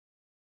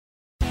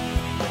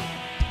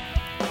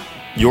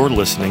You're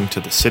listening to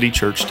the City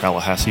Church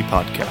Tallahassee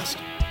podcast.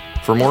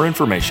 For more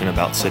information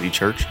about City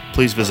Church,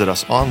 please visit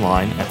us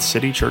online at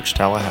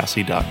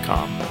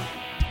citychurchtallahassee.com.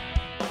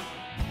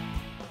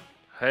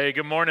 Hey,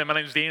 good morning. My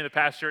name is Dean, the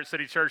pastor at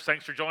City Church.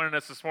 Thanks for joining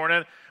us this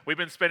morning. We've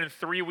been spending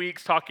 3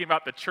 weeks talking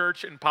about the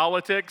church and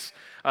politics.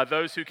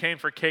 Those who came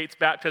for Kate's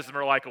baptism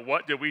are like,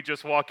 what did we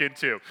just walk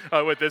into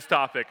with this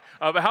topic?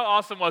 But how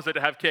awesome was it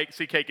to have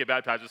see Kate get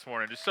baptized this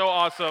morning? Just so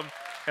awesome.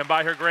 And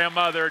by her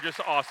grandmother, just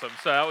awesome.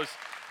 So that was,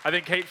 I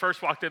think Kate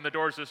first walked in the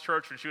doors of this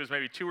church when she was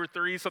maybe 2 or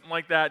 3, something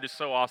like that. Just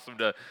so awesome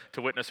to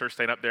witness her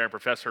stand up there and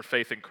profess her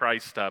faith in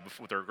Christ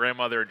with her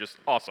grandmother. Just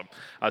awesome.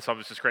 So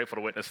I'm just grateful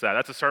to witness that.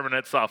 That's a sermon in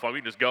itself. We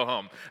can just go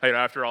home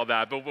after all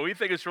that. But we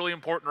think it's really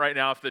important right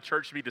now for the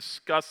church to be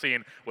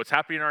discussing what's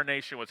happening in our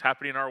nation, what's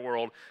happening in our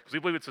world, because we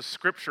believe it's the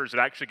scriptures that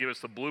actually give us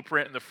the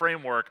blueprint and the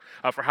framework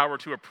for how we're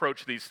to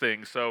approach these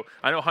things. So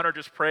I know Hunter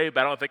just prayed,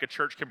 but I don't think a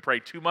church can pray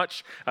too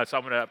much. So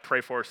I'm going to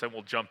pray for us and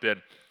we'll jump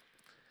in.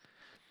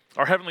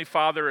 Our Heavenly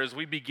Father, as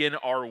we begin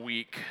our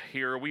week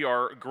here, we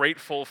are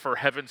grateful for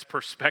heaven's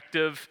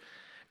perspective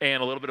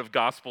and a little bit of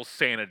gospel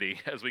sanity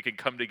as we can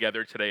come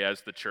together today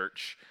as the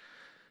church.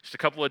 Just a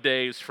couple of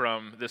days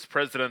from this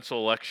presidential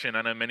election,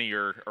 I know many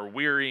are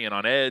weary and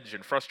on edge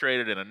and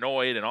frustrated and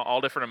annoyed and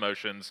all different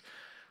emotions,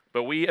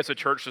 but we as a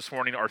church this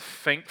morning are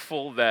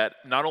thankful that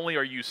not only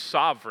are you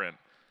sovereign,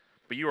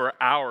 but you are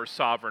our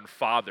sovereign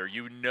Father.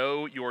 You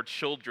know your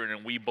children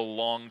and we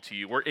belong to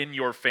you. We're in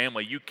your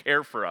family. You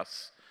care for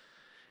us.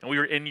 And we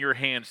are in your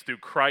hands through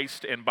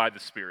Christ and by the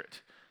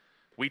Spirit.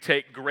 We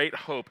take great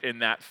hope in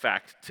that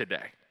fact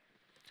today.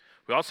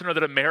 We also know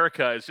that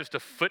America is just a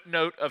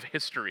footnote of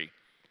history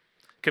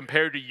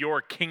compared to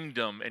your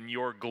kingdom and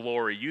your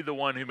glory. You, the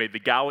one who made the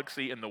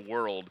galaxy and the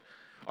world,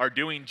 are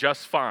doing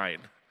just fine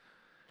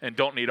and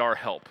don't need our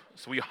help.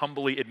 So we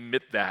humbly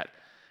admit that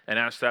and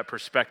ask that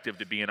perspective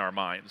to be in our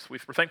minds. We're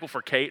thankful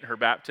for Kate and her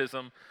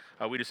baptism.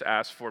 We just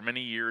ask for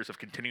many years of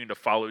continuing to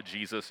follow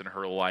Jesus in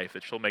her life,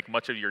 that she'll make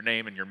much of your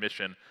name and your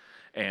mission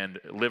and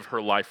live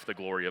her life for the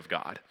glory of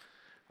God.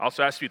 I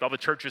also ask you with all the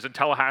churches in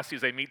Tallahassee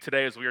as they meet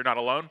today, as we are not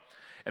alone,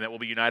 and that we'll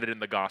be united in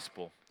the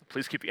gospel.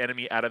 Please keep the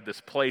enemy out of this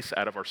place,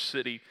 out of our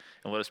city,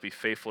 and let us be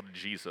faithful to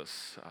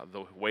Jesus,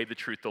 the way, the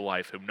truth, the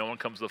life, whom no one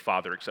comes to the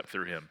Father except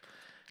through him.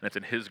 And it's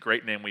in his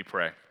great name we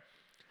pray.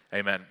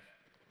 Amen.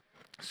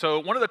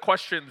 So one of the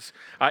questions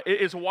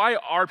is, why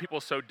are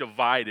people so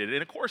divided?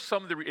 And of course,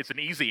 it's an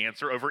easy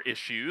answer over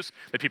issues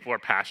that people are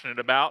passionate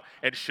about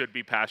and should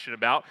be passionate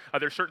about.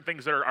 There's certain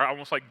things that are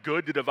almost like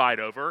good to divide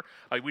over.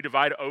 We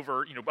divide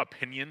over,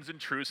 opinions and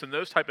truths and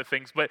those type of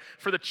things. But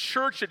for the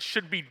church, it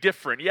should be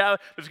different. Yeah,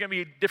 there's going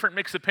to be different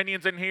mixed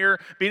opinions in here.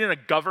 Being in a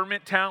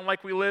government town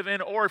like we live in,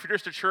 or if you're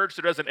just a church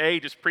that doesn't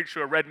just preach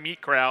to a red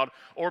meat crowd,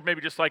 or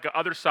maybe just like a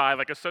other side,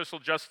 like a social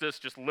justice,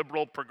 just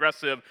liberal,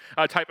 progressive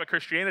type of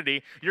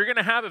Christianity, you're going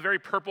to have a very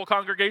purple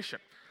congregation.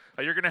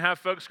 You're going to have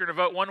folks who are going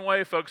to vote one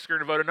way, folks who are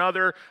going to vote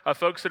another,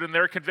 folks that in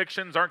their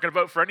convictions aren't going to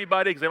vote for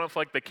anybody because they don't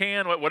feel like they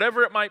can,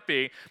 whatever it might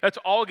be. That's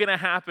all going to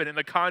happen in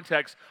the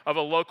context of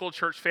a local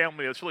church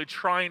family that's really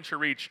trying to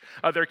reach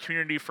their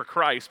community for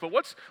Christ. But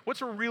what's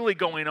really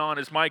going on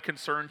is my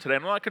concern today.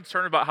 I'm not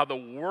concerned about how the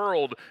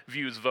world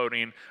views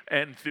voting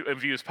and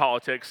views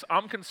politics.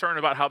 I'm concerned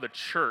about how the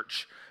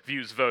church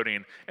views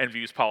voting and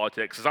views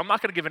politics. Because I'm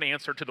not going to give an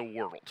answer to the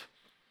world.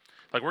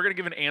 We're going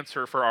to give an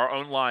answer for our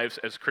own lives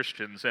as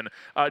Christians. And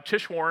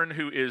Tish Warren,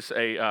 who is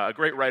a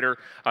great writer,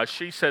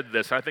 she said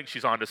this, and I think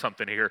she's onto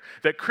something here,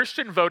 that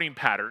Christian voting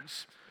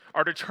patterns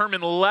are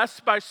determined less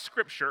by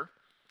Scripture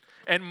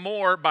and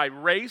more by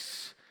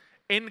race,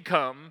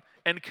 income,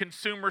 and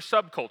consumer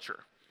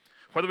subculture.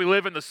 Whether we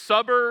live in the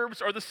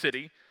suburbs or the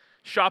city,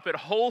 shop at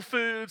Whole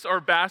Foods or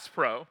Bass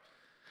Pro,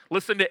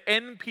 listen to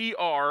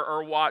NPR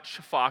or watch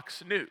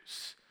Fox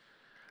News.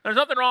 There's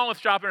nothing wrong with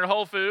shopping at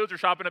Whole Foods or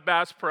shopping at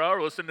Bass Pro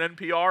or listening to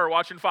NPR or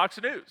watching Fox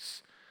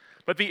News.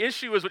 But the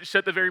issue is what you said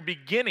at the very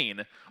beginning.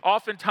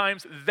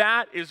 Oftentimes,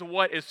 that is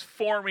what is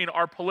forming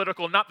our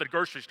political, not the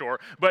grocery store,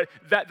 but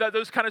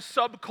those kind of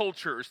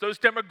subcultures, those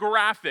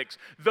demographics,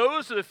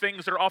 those are the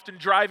things that are often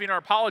driving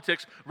our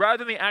politics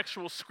rather than the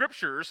actual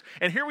scriptures.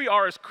 And here we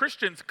are as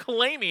Christians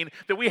claiming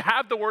that we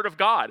have the Word of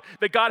God,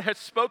 that God has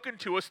spoken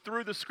to us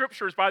through the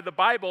scriptures by the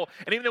Bible.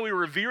 And even though we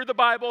revere the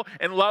Bible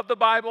and love the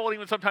Bible and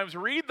even sometimes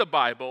read the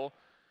Bible,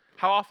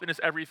 how often is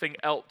everything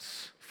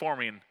else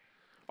forming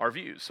our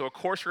views? So of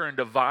course we're going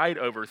to divide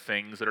over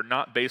things that are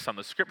not based on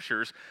the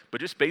scriptures, but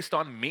just based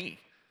on me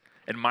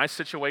and my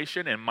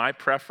situation and my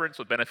preference,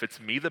 what benefits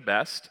me the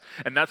best.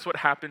 And that's what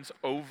happens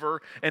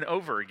over and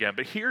over again.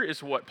 But here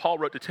is what Paul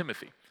wrote to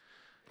Timothy,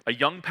 a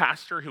young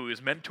pastor who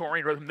is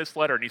mentoring, wrote him this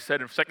letter, and he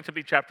said in 2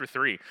 Timothy chapter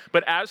 3,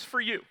 "But as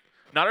for you,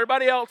 not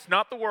everybody else,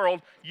 not the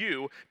world,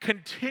 you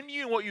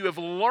continue what you have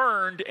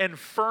learned and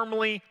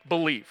firmly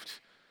believed.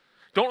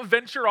 Don't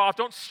venture off,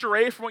 don't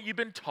stray from what you've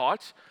been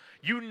taught.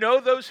 You know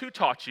those who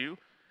taught you,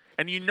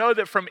 and you know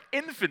that from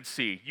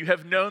infancy you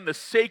have known the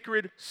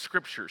sacred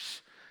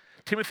scriptures."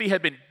 Timothy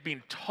had been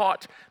being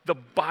taught the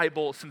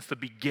Bible since the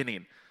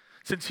beginning,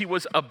 since he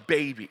was a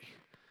baby.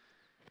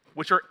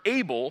 which are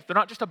able, they're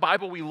not just a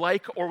Bible we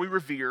like or we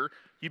revere.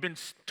 You've been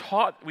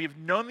taught, we've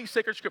known these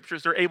sacred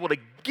scriptures, they're able to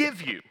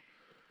give you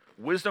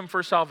wisdom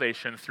for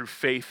salvation through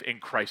faith in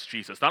Christ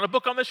Jesus. Not a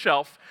book on the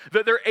shelf,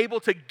 that they're able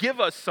to give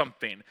us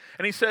something.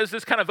 And he says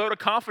this kind of vote of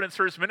confidence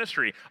for his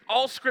ministry.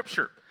 All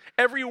scripture,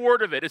 every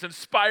word of it is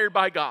inspired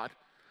by God.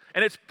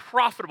 And it's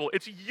profitable,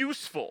 it's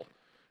useful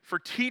for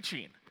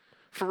teaching,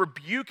 for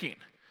rebuking,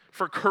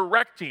 for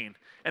correcting,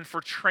 and for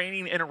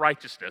training in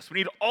righteousness. We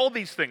need all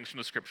these things from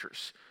the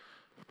scriptures.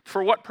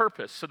 For what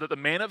purpose? So that the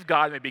man of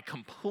God may be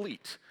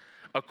complete,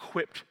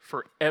 equipped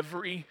for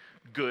every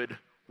good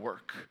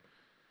work.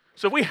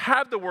 So if we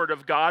have the word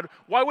of God,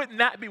 why wouldn't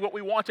that be what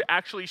we want to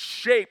actually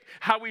shape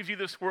how we view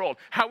this world,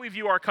 how we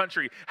view our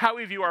country, how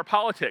we view our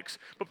politics?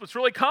 But what's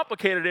really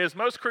complicated is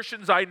most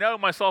Christians I know,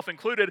 myself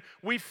included,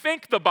 we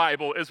think the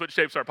Bible is what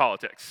shapes our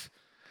politics.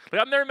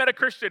 Like I've never met a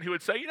Christian who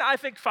would say, I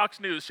think Fox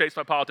News shapes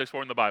my politics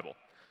more than the Bible.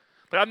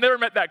 Like I've never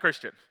met that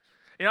Christian.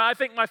 I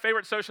think my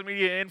favorite social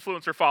media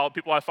influencer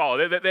people I follow,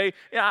 I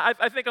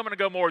think I'm going to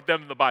go more with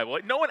them than the Bible.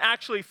 Like no one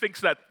actually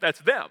thinks that that's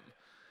them.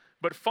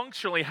 But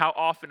functionally, how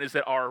often is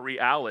that our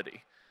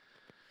reality?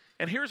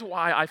 And here's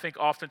why I think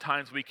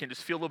oftentimes we can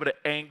just feel a little bit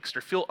of angst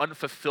or feel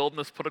unfulfilled in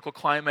this political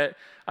climate.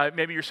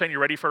 Maybe you're saying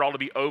you're ready for it all to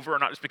be over,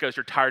 not just because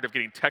you're tired of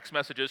getting text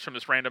messages from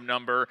this random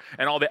number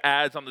and all the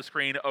ads on the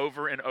screen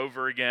over and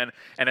over again.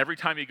 And every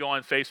time you go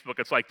on Facebook,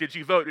 it's like, did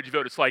you vote? Did you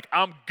vote? It's like,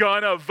 I'm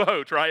gonna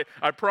vote, right?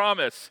 I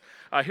promise.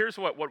 Here's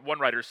what one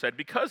writer said.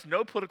 Because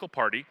no political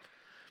party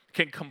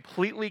can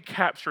completely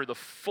capture the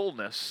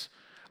fullness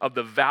of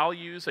the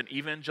values an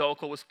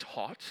evangelical was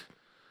taught,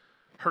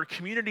 her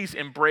community's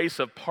embrace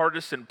of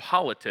partisan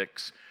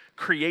politics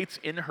creates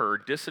in her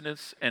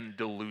dissonance and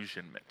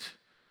delusionment.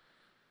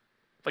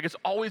 Like it's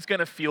always going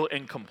to feel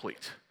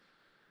incomplete.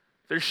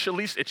 At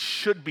least it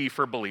should be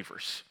for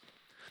believers.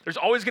 There's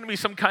always going to be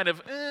some kind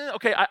of,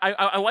 okay,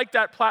 I like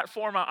that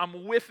platform,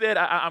 I'm with it,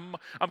 I'm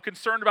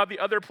concerned about the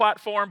other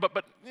platform,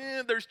 but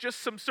there's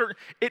just some certain,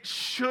 it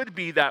should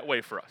be that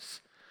way for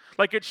us.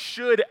 Like it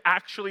should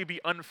actually be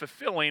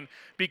unfulfilling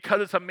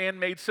because it's a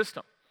man-made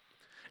system.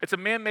 It's a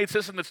man-made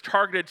system that's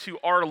targeted to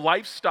our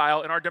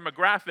lifestyle and our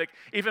demographic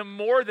even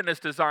more than it's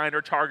designed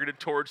or targeted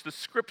towards the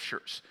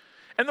scriptures.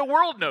 And the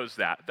world knows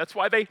that. That's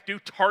why they do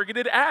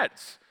targeted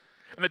ads.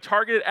 And the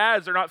targeted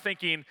ads are not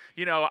thinking,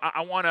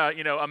 I want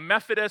a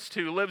Methodist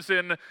who lives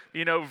in,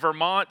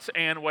 Vermont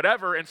and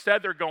whatever.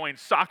 Instead, they're going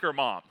soccer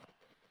mom.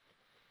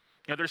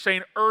 They're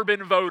saying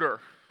urban voter,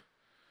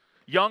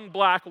 young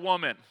black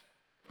woman,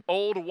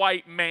 old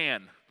white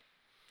man,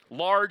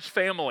 large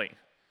family.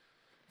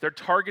 They're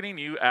targeting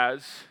you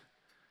as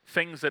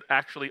things that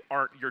actually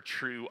aren't your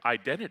true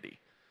identity.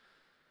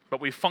 But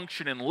we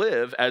function and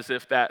live as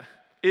if that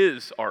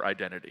is our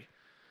identity.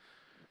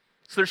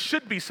 So there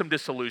should be some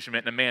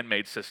disillusionment in a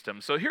man-made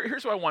system. So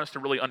here's what I want us to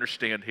really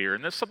understand here.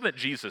 And this is something that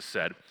Jesus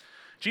said.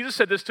 Jesus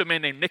said this to a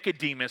man named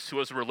Nicodemus, who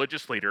was a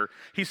religious leader.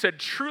 He said,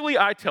 truly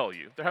I tell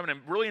you, they're having a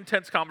really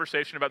intense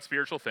conversation about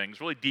spiritual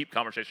things, really deep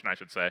conversation, I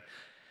should say.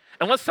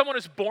 Unless someone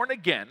is born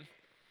again,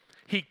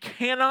 he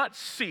cannot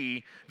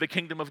see the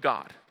kingdom of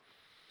God.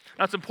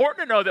 Now, it's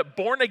important to know that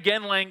born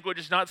again language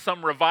is not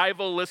some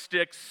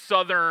revivalistic,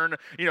 southern,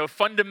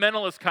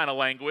 fundamentalist kind of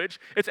language.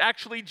 It's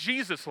actually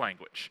Jesus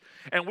language.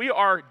 And we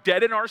are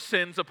dead in our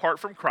sins apart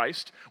from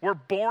Christ. We're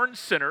born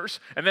sinners.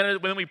 And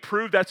then when we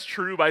prove that's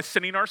true by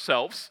sinning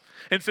ourselves.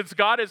 And since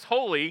God is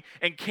holy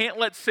and can't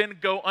let sin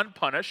go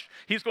unpunished,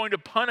 he's going to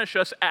punish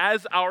us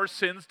as our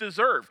sins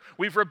deserve.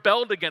 We've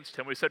rebelled against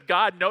him. We said,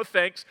 God, no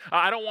thanks.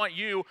 I don't want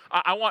you.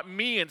 I want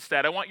me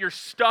instead. I want your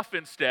stuff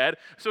instead.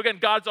 So again,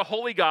 God's a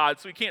holy God,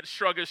 so he can't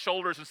shrug his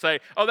shoulders and say,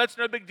 oh, that's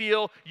no big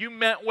deal. You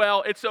meant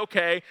well. It's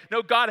okay.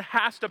 No, God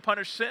has to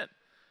punish sin.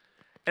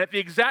 And at the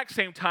exact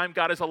same time,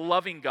 God is a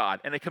loving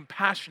God and a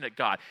compassionate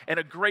God and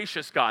a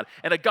gracious God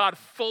and a God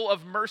full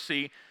of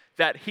mercy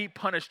that he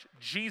punished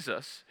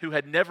Jesus, who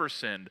had never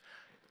sinned,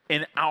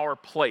 in our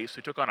place,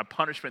 who took on a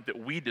punishment that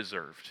we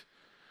deserved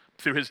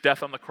through his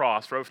death on the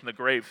cross, rose from the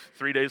grave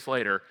 3 days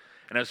later.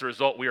 And as a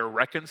result, we are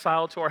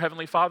reconciled to our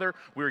Heavenly Father.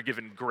 We are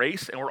given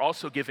grace, and we're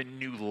also given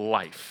new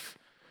life.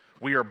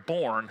 We are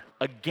born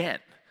again.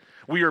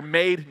 We are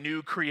made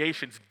new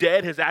creations.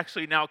 Dead has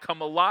actually now come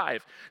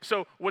alive.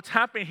 So what's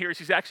happening here is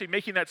he's actually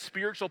making that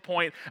spiritual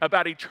point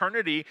about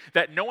eternity,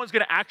 that no one's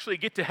going to actually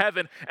get to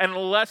heaven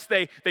unless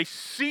they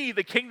see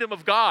the kingdom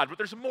of God. But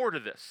there's more to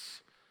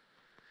this.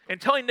 And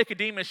telling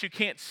Nicodemus you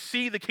can't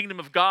see the kingdom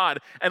of God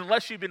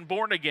unless you've been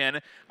born again,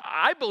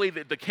 I believe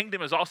that the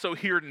kingdom is also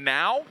here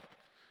now,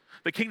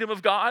 the kingdom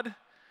of God.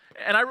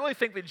 And I really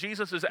think that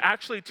Jesus is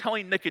actually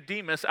telling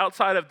Nicodemus,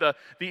 outside of the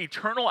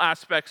eternal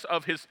aspects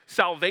of his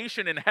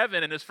salvation in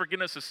heaven and his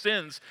forgiveness of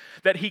sins,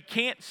 that he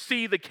can't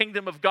see the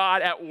kingdom of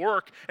God at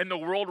work in the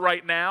world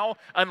right now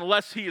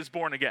unless he is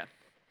born again.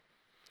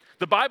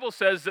 The Bible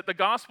says that the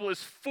gospel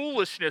is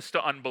foolishness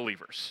to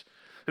unbelievers.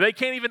 They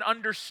can't even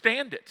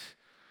understand it.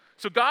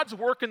 So God's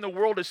work in the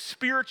world is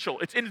spiritual.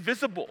 It's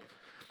invisible.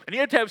 And you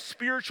have to have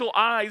spiritual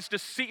eyes to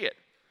see it.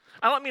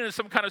 I don't mean in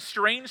some kind of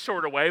strange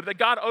sort of way, but that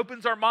God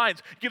opens our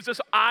minds, gives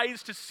us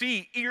eyes to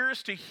see,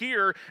 ears to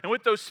hear, and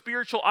with those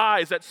spiritual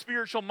eyes, that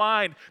spiritual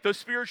mind, those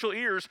spiritual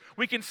ears,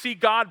 we can see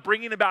God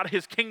bringing about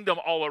his kingdom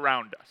all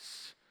around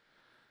us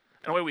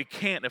in a way we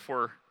can't if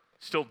we're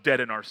still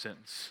dead in our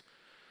sins.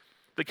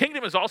 The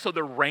kingdom is also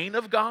the reign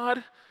of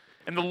God.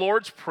 In the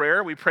Lord's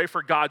Prayer, we pray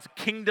for God's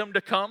kingdom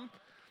to come.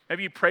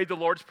 Maybe you prayed the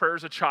Lord's Prayer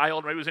as a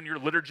child. Maybe it was in your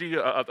liturgy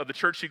of the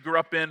church you grew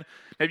up in.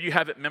 Maybe you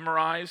have it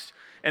memorized.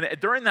 And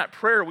during that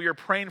prayer, we are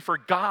praying for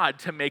God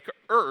to make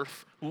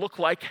earth look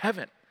like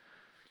heaven.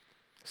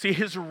 See,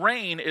 his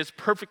reign is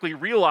perfectly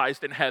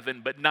realized in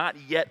heaven, but not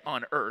yet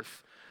on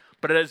earth.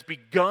 But it has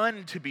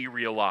begun to be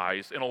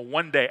realized and will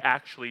one day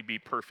actually be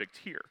perfect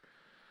here.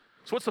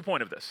 So what's the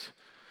point of this?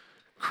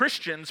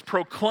 Christians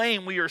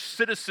proclaim we are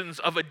citizens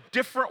of a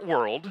different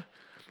world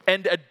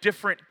and a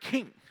different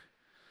king.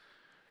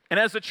 And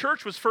as the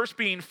church was first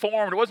being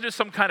formed, it wasn't just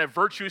some kind of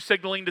virtue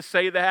signaling to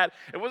say that.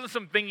 It wasn't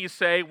something you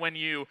say when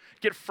you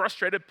get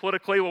frustrated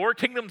politically. Well, we're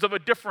kingdoms of a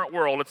different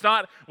world. It's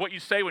not what you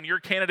say when your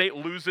candidate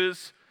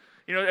loses.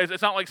 You know,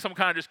 it's not like some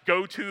kind of just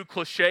go-to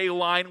cliche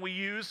line we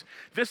use.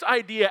 This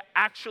idea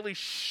actually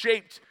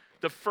shaped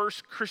the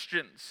first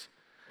Christians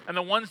and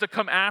the ones that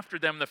come after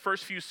them, the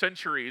first few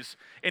centuries,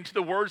 into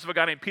the words of a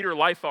guy named Peter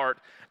Leithart.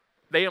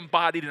 They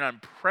embodied an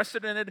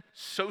unprecedented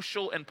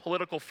social and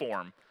political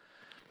form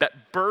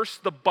that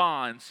burst the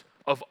bonds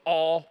of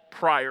all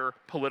prior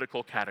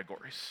political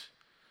categories.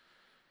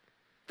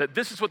 That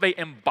this is what they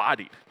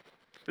embodied.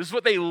 This is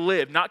what they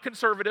lived. Not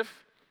conservative,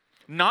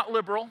 not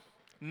liberal,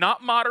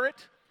 not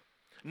moderate,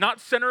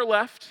 not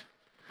center-left,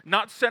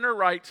 not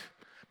center-right,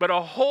 but a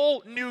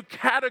whole new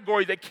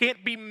category that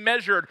can't be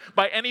measured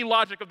by any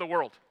logic of the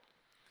world.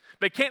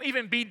 They can't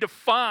even be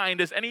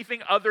defined as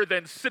anything other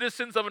than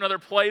citizens of another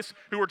place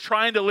who are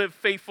trying to live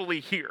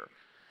faithfully here.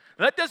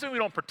 And that doesn't mean we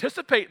don't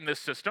participate in this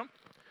system.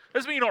 It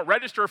doesn't mean you don't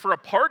register for a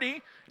party.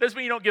 It doesn't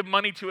mean you don't give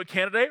money to a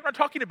candidate. We're not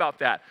talking about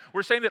that.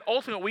 We're saying that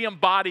ultimately what we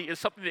embody is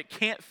something that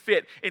can't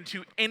fit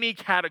into any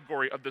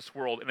category of this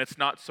world, and it's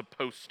not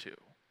supposed to.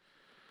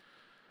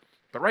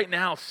 But right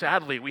now,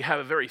 sadly, we have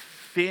a very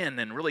thin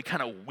and really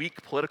kind of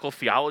weak political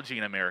theology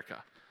in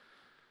America.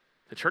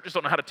 The churches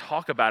don't know how to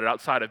talk about it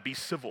outside of be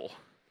civil.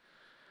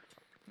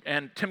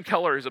 And Tim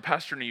Keller, who's a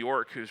pastor in New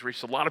York, who's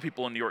reached a lot of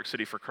people in New York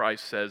City for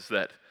Christ, says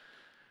that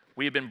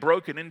we have been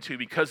broken into,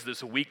 because of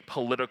this weak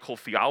political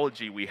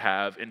theology we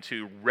have,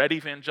 into red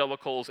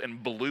evangelicals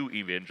and blue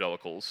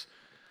evangelicals.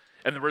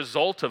 And the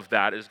result of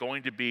that is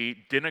going to be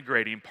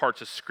denigrating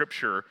parts of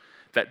Scripture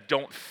that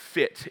don't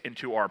fit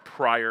into our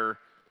prior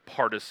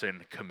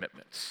partisan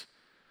commitments.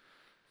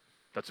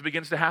 That's what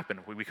begins to happen.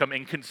 We become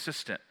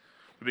inconsistent.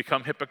 We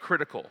become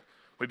hypocritical.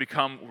 We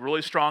become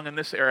really strong in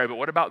this area, but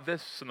what about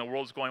this? And the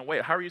world's going,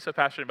 wait, how are you so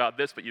passionate about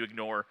this, but you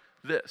ignore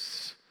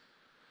this?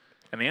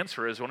 And the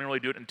answer is we don't really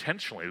do it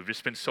intentionally. We've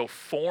just been so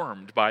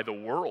formed by the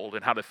world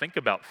and how to think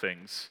about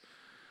things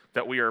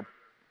that we are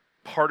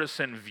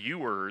partisan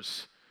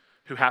viewers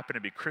who happen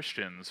to be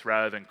Christians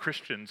rather than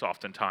Christians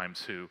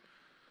oftentimes who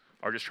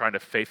are just trying to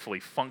faithfully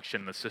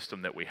function in the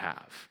system that we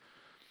have.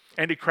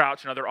 Andy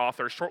Crouch, another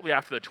author, shortly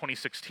after the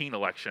 2016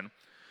 election,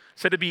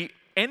 said to be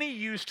any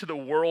use to the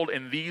world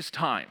in these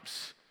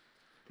times,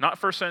 not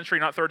first century,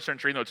 not third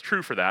century, though it's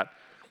true for that,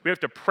 we have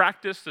to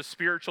practice the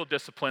spiritual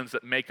disciplines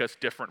that make us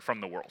different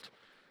from the world.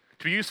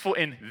 To be useful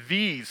in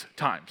these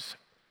times,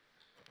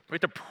 we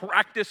have to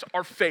practice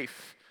our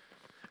faith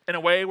in a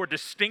way where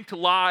distinct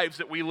lives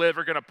that we live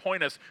are going to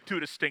point us to a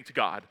distinct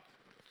God.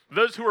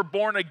 Those who are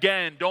born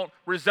again don't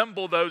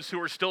resemble those who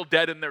are still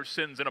dead in their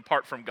sins and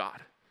apart from God.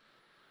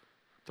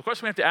 The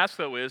question we have to ask,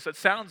 though, is, that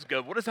sounds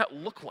good. What does that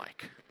look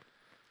like?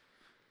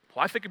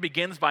 Well, I think it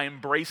begins by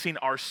embracing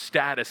our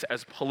status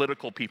as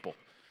political people.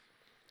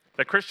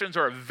 That Christians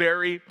are a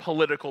very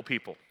political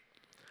people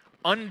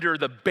under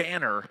the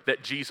banner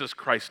that Jesus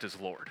Christ is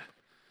Lord.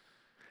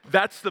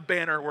 That's the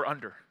banner we're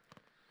under,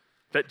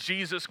 that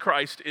Jesus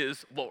Christ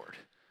is Lord.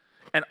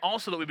 And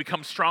also that we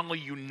become strongly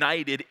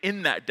united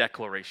in that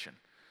declaration,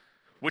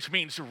 which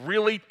means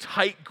really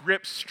tight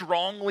grip,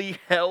 strongly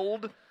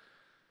held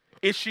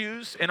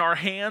issues in our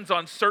hands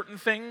on certain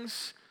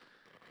things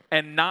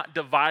and not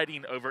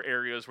dividing over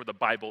areas where the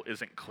Bible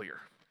isn't clear.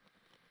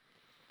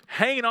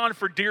 Hanging on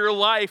for dear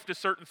life to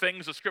certain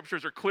things the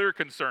Scriptures are clear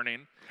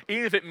concerning,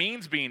 even if it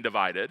means being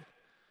divided,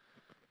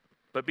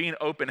 but being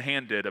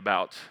open-handed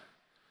about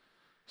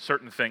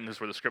certain things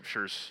where the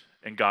Scriptures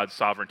and God's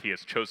sovereignty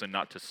has chosen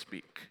not to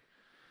speak.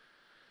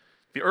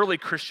 The early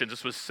Christians,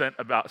 this was said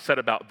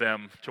about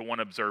them to one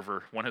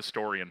observer, one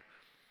historian,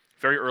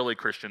 very early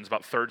Christians,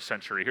 about 3rd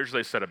century. Here's what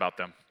they said about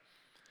them.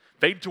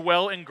 They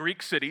dwell in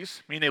Greek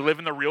cities, meaning they live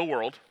in the real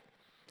world,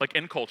 like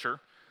in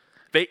culture.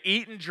 They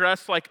eat and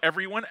dress like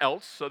everyone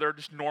else, so they're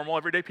just normal,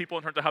 everyday people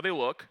in terms of how they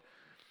look.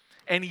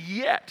 And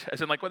yet,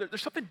 as in like, well,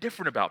 there's something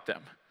different about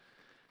them.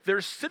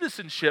 Their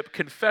citizenship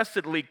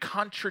confessedly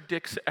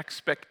contradicts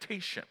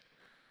expectation.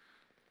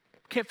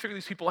 Can't figure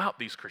these people out,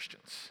 these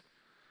Christians.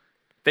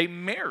 They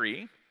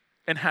marry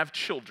and have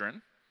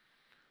children,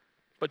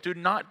 but do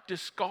not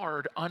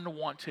discard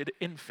unwanted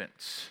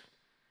infants.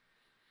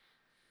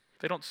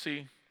 They don't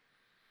see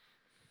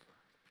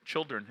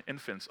children,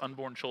 infants,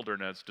 unborn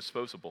children as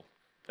disposable,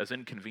 as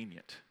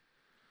inconvenient.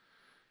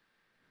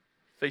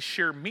 They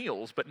share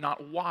meals, but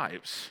not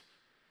wives.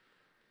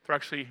 They're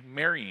actually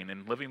marrying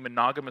and living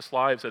monogamous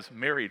lives as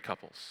married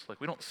couples. Like,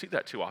 we don't see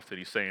that too often,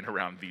 he's saying,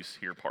 around these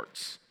here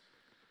parts.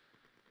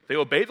 They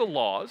obey the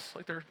laws,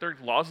 like they're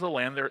laws of the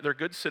land, they're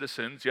good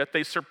citizens, yet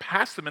they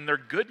surpass them in their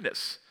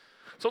goodness.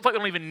 So it's like they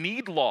don't even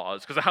need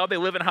laws because of how they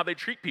live and how they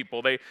treat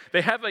people. They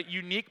have a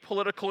unique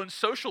political and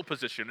social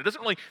position. It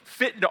doesn't really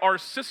fit into our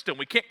system.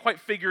 We can't quite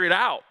figure it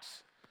out.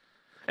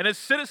 And as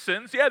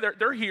citizens, yeah,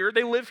 they're here,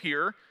 they live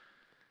here.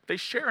 They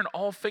share in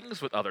all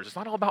things with others. It's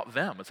not all about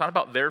them. It's not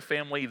about their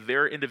family,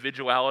 their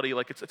individuality.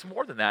 Like, it's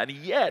more than that. And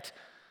yet,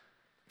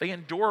 they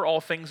endure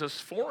all things as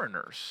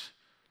foreigners.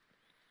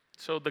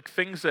 So the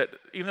things that,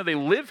 even though they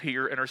live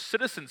here and are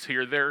citizens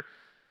here,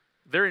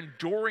 they're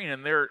enduring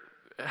and they're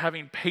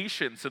having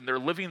patience and they're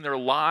living their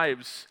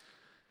lives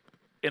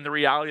in the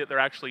reality that they're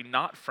actually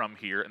not from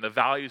here, and the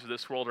values of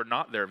this world are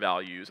not their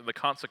values, and the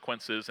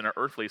consequences in an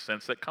earthly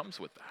sense that comes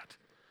with that.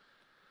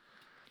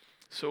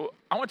 So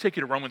I want to take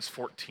you to Romans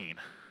 14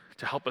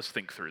 to help us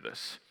think through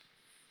this.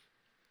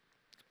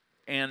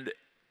 And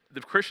the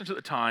Christians at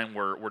the time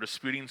were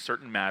disputing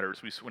certain matters.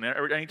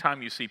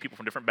 Anytime you see people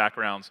from different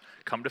backgrounds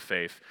come to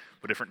faith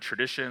with different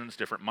traditions,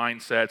 different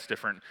mindsets,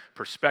 different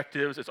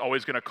perspectives, it's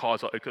always going to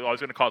cause a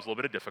little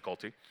bit of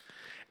difficulty.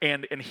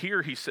 And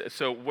here he says,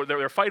 so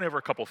they're fighting over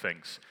a couple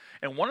things.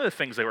 And one of the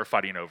things they were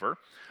fighting over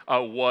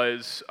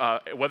was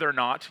whether or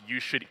not you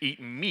should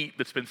eat meat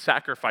that's been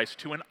sacrificed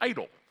to an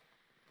idol.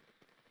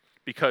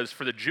 Because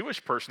for the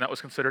Jewish person, that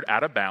was considered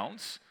out of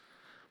bounds.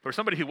 For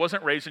somebody who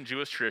wasn't raised in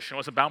Jewish tradition,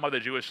 wasn't bound by the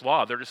Jewish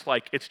law, they're just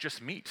like, it's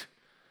just meat.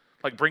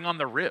 Like, bring on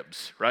the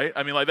ribs, right?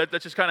 I mean, like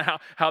that's just kind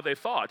of how they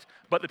thought.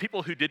 But the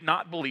people who did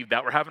not believe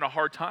that were having a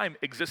hard time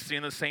existing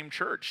in the same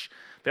church.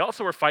 They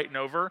also were fighting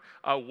over,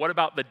 what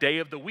about the day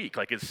of the week?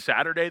 Like, is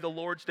Saturday the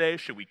Lord's day?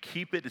 Should we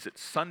keep it? Is it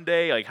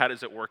Sunday? Like, how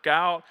does it work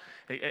out?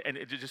 And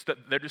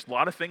there are just a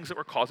lot of things that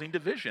were causing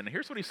division. And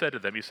here's what he said to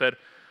them. He said,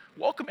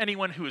 welcome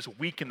anyone who is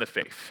weak in the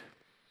faith.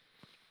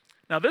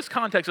 Now, this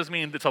context doesn't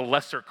mean it's a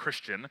lesser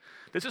Christian.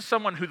 This is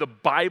someone who the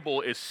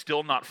Bible is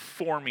still not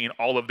forming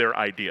all of their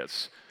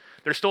ideas.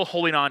 They're still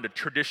holding on to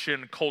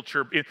tradition,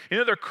 culture.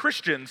 They're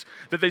Christians,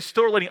 that they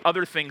still are letting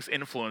other things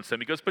influence them.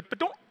 He goes, but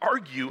don't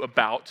argue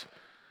about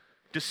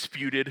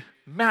disputed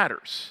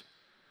matters,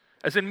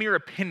 as in mere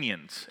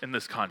opinions in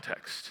this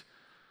context.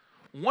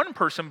 One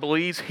person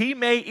believes he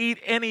may eat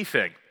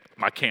anything.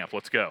 My camp,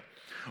 let's go.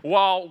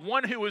 While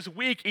one who is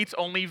weak eats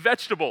only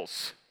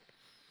vegetables.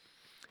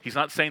 He's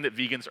not saying that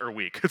vegans are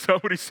weak. That's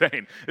not what he's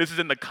saying. This is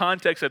in the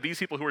context of these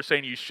people who are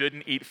saying you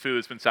shouldn't eat food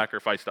that's been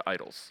sacrificed to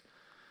idols.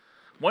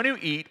 One who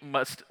eats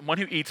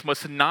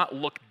must not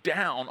look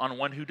down on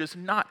one who does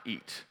not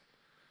eat.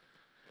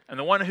 And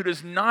the one who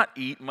does not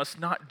eat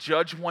must not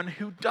judge one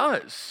who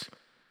does.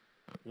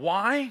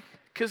 Why?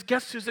 Because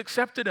guess who's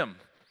accepted him?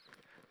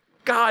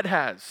 God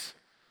has.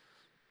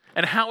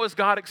 And how has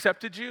God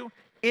accepted you?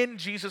 In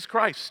Jesus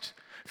Christ.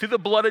 Through the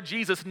blood of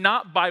Jesus,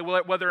 not by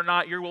whether or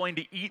not you're willing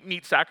to eat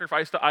meat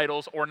sacrificed to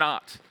idols or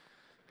not.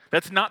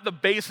 That's not the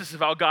basis of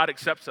how God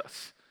accepts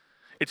us.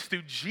 It's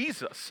through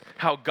Jesus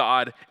how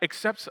God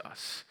accepts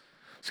us.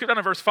 Skip down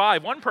to verse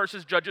 5. One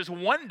person judges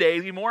one day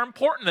to be more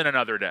important than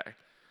another day.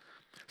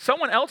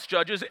 Someone else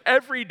judges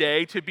every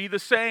day to be the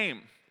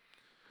same.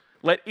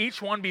 Let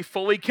each one be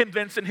fully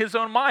convinced in his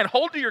own mind.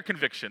 Hold to your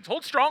convictions.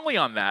 Hold strongly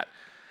on that.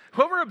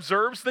 Whoever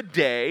observes the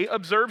day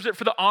observes it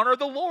for the honor of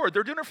the Lord.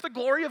 They're doing it for the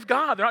glory of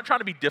God. They're not trying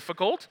to be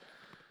difficult.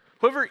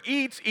 Whoever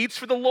eats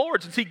for the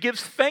Lord, since he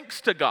gives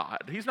thanks to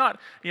God. He's not,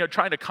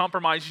 trying to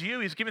compromise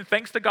you. He's giving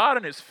thanks to God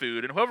in his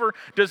food. And whoever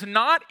does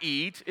not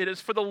eat, it is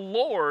for the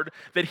Lord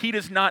that he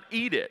does not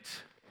eat it.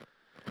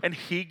 And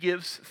he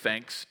gives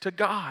thanks to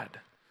God.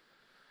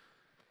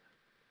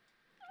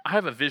 I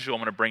have a visual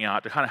I'm going to bring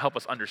out to kind of help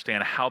us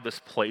understand how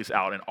this plays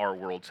out in our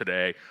world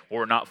today,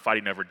 where we're not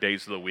fighting over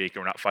days of the week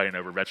and we're not fighting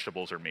over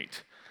vegetables or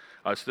meat.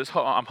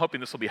 I'm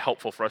hoping this will be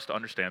helpful for us to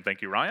understand.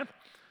 Thank you, Ryan.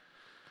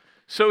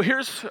 So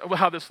here's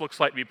how this looks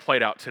like to be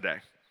played out today.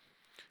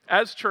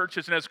 As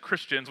churches and as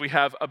Christians, we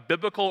have a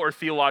biblical or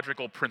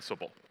theological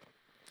principle.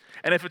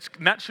 And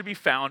that should be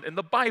found in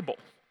the Bible.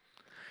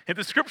 And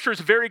the scripture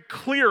is very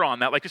clear on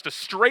that, like just a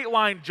straight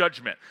line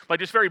judgment, like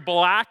just very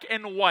black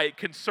and white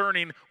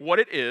concerning what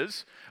it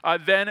is,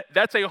 then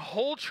that's a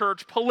whole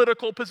church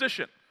political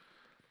position.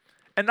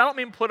 And I don't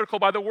mean political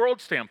by the world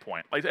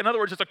standpoint. Like, in other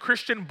words, it's a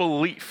Christian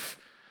belief.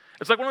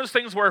 It's like one of those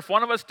things where if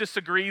one of us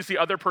disagrees, the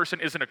other person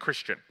isn't a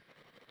Christian.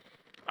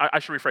 I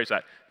should rephrase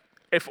that.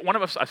 If one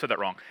of us, I said that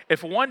wrong.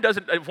 If one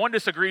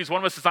disagrees, one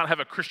of us does not have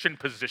a Christian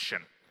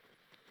position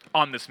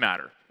on this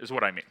matter, is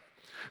what I mean.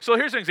 So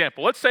here's an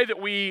example. Let's say that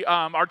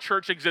our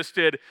church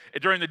existed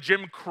during the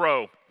Jim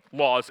Crow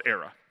laws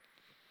era.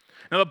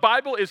 Now, the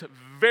Bible is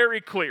very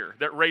clear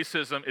that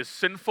racism is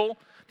sinful,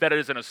 that it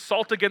is an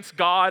assault against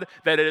God,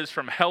 that it is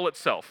from hell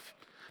itself.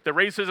 that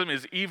racism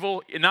is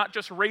evil, not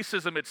just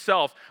racism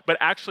itself, but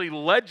actually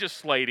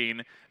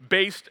legislating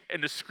based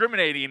and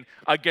discriminating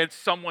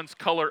against someone's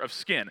color of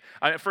skin.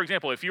 For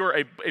example, if you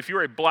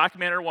were a black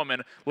man or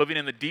woman living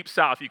in the deep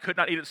South, you could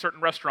not eat at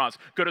certain restaurants,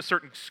 go to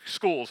certain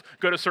schools,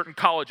 go to certain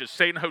colleges,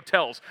 stay in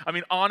hotels. I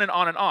mean, on and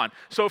on and on.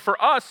 So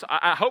for us,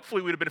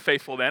 hopefully we'd have been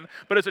faithful then,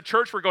 but as a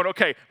church, we're going,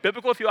 okay,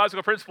 biblical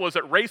theological principle is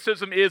that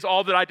racism is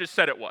all that I just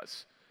said it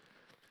was.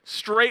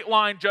 Straight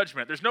line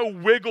judgment. There's no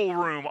wiggle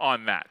room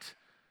on that.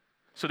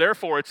 So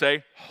therefore, it's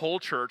a whole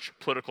church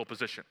political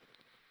position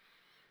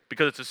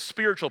because it's a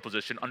spiritual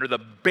position under the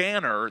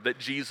banner that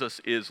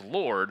Jesus is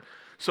Lord.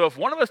 So if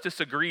one of us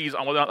disagrees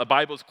on whether or not the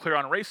Bible is clear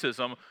on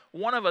racism,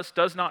 one of us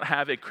does not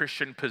have a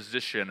Christian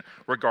position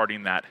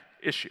regarding that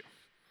issue.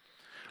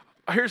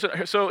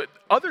 So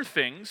other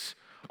things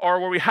are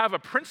where we have a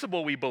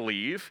principle we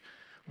believe,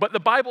 but the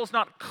Bible is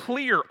not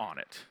clear on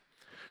it.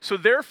 So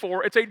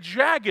therefore, it's a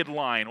jagged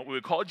line, what we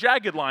would call a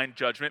jagged line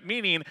judgment,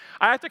 meaning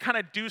I have to kind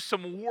of do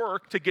some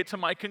work to get to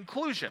my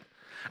conclusion.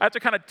 I have to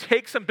kind of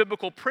take some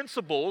biblical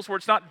principles where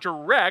it's not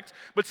direct,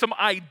 but some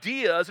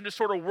ideas and just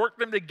sort of work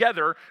them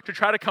together to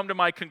try to come to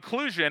my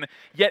conclusion,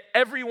 yet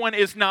everyone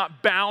is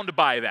not bound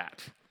by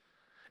that.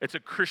 It's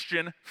a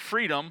Christian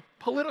freedom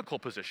political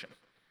position.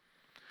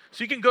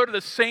 So you can go to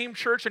the same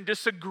church and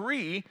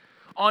disagree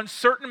on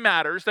certain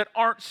matters that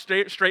aren't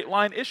straight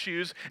line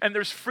issues, and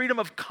there's freedom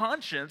of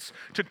conscience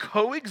to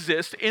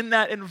coexist in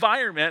that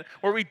environment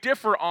where we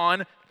differ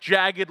on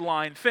jagged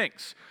line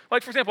things.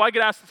 Like, for example, I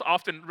get asked this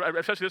often,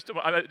 especially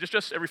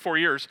just every 4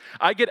 years,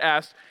 I get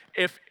asked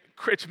if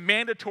it's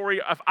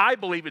mandatory, if I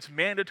believe it's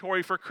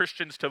mandatory for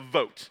Christians to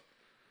vote.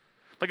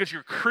 Like it's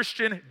your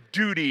Christian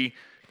duty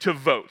to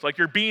vote. Like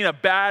you're being a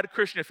bad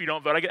Christian if you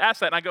don't vote. I get asked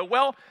that, and I go,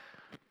 well,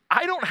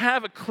 I don't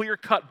have a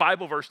clear-cut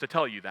Bible verse to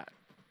tell you that.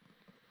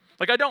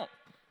 Like I don't.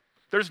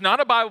 There's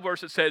not a Bible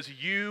verse that says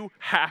you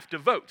have to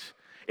vote.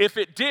 If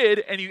it did,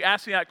 and you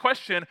asked me that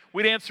question,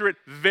 we'd answer it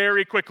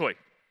very quickly.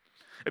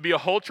 It'd be a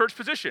whole church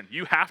position.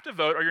 You have to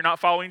vote or you're not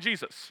following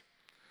Jesus.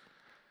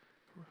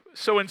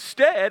 So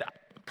instead,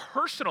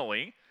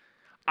 personally,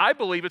 I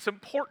believe it's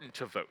important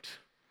to vote.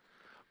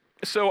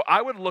 So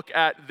I would look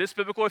at this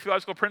biblical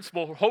theological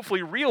principle,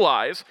 hopefully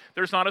realize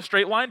there's not a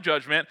straight line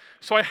judgment,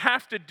 so I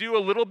have to do a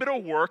little bit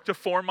of work to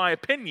form my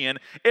opinion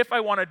if I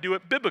want to do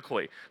it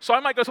biblically. So I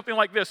might go something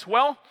like this,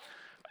 well,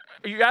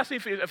 you asked me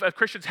if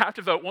Christians have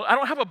to vote. Well, I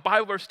don't have a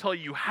Bible verse to tell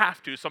you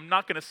have to, so I'm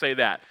not going to say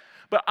that.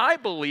 But I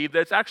believe that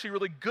it's actually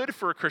really good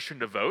for a Christian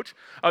to vote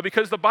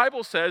because the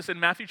Bible says in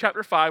Matthew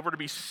chapter 5, we're to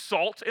be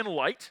salt and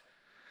light.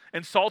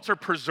 And salts are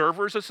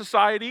preservers of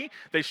society.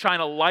 They shine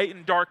a light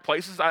in dark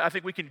places. I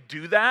think we can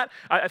do that.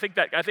 I think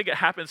it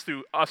happens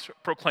through us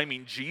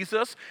proclaiming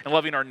Jesus and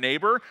loving our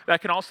neighbor.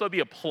 That can also be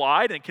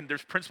applied, and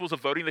there's principles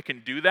of voting that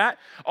can do that.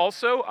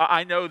 Also,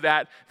 I know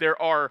that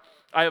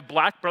I have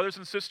black brothers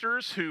and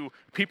sisters who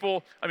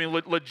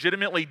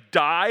legitimately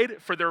died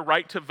for their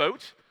right to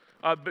vote.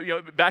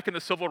 Back in the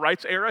civil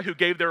rights era, who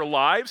gave their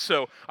lives.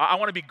 So I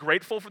want to be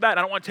grateful for that. And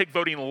I don't want to take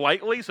voting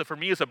lightly. So for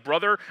me as a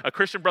brother, a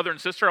Christian brother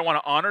and sister, I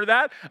want to honor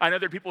that. I know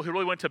there are people who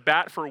really went to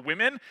bat for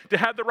women to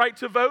have the right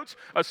to vote.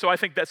 So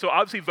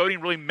obviously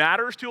voting really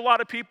matters to a lot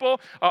of people.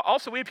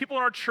 Also, we have people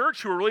in our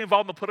church who are really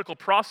involved in the political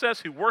process,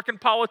 who work in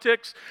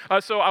politics.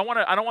 So I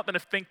don't want them to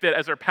think that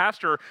as their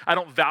pastor, I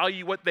don't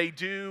value what they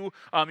do.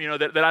 I'm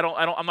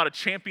not a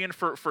champion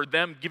for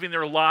them giving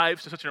their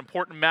lives to such an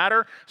important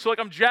matter. So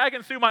I'm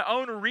jagging through my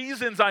own reasons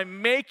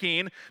I'm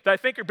making that I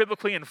think are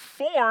biblically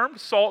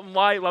informed, salt and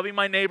light, loving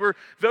my neighbor,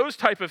 those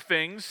type of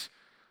things,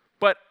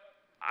 but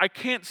I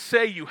can't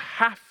say you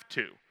have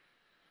to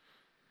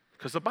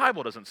because the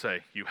Bible doesn't say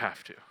you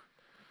have to.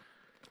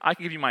 I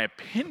can give you my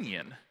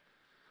opinion,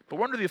 but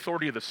we're under the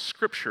authority of the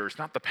Scriptures,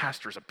 not the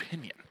pastor's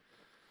opinion.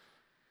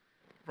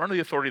 We're under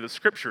the authority of the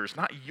Scriptures,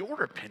 not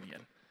your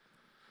opinion,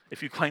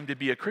 if you claim to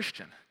be a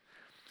Christian.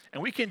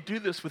 And we can do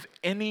this with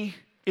any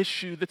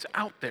issue that's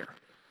out there.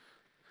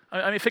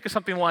 I mean, think of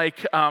something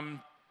like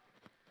gun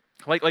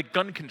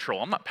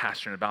control. I'm not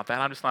passionate about that.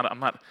 I'm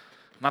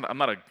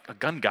not a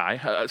gun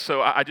guy,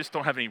 so I just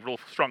don't have any real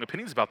strong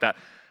opinions about that.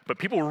 But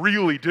people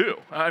really do.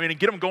 I mean, and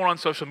get them going on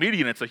social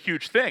media, and it's a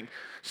huge thing.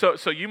 So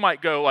you might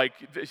go like,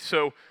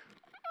 so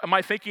am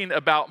I thinking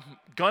about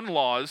gun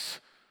laws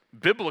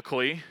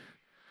biblically,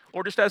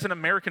 or just as an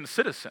American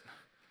citizen?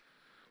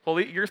 Well,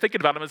 you're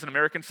thinking about them as an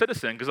American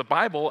citizen because the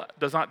Bible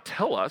does not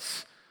tell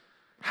us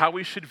how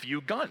we should view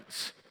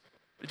guns.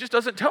 It just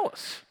doesn't tell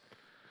us.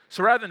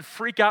 So rather than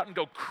freak out and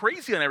go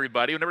crazy on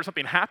everybody whenever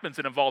something happens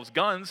that involves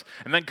guns,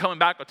 and then coming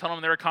back and telling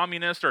them they're a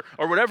communist or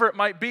whatever it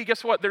might be,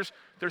 guess what? There's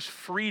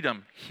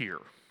freedom here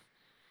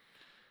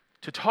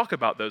to talk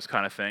about those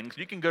kind of things.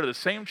 You can go to the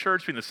same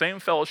church, be in the same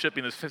fellowship,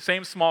 be in the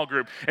same small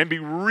group, and be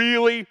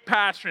really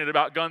passionate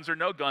about guns or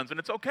no guns, and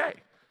it's okay.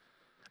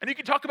 And you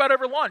can talk about it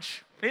over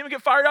lunch and even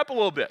get fired up a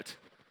little bit.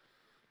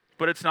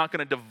 But it's not going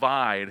to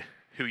divide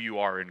who you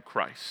are in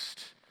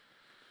Christ.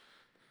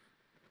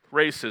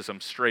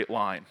 Racism, straight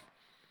line.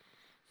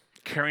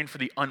 Caring for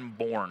the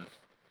unborn,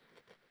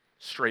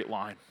 straight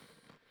line.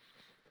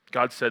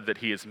 God said that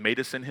he has made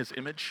us in his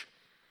image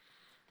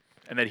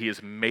and that he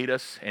has made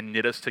us and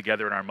knit us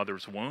together in our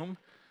mother's womb.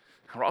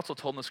 And we're also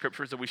told in the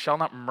scriptures that we shall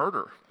not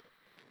murder.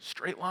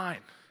 Straight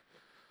line.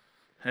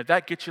 And if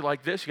that gets you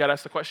like this, you got to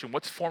ask the question,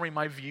 what's forming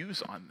my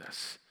views on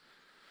this?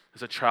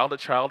 Is a child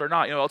or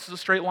not? You know, else is a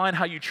straight line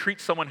how you treat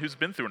someone who's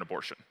been through an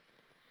abortion.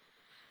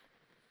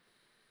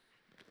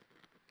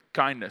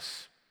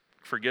 Kindness,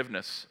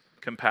 forgiveness,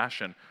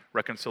 compassion,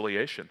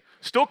 reconciliation.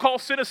 Still call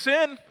sin a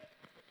sin,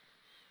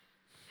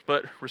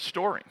 but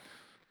restoring.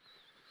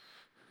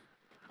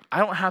 I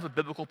don't have a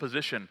biblical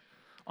position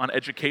on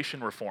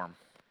education reform.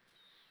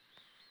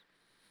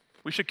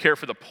 We should care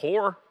for the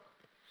poor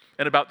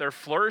and about their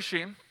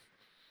flourishing.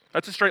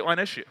 That's a straight line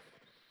issue.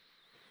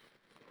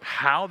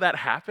 How that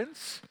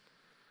happens,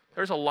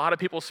 there's a lot of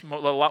people a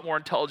lot more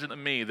intelligent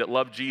than me that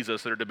love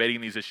Jesus that are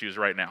debating these issues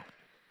right now.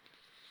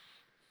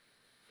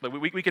 Like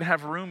we can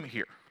have room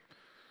here.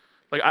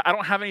 Like I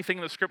don't have anything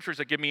in the scriptures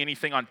that give me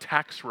anything on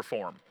tax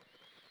reform.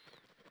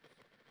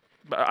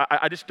 But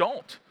I just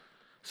don't.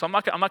 So I'm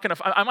not going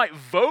to. I might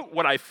vote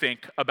what I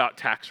think about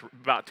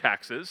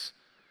taxes,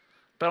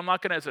 but I'm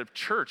not going to, as a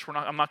church,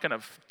 I'm not going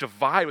to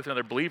divide with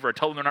another believer or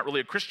tell them they're not really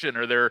a Christian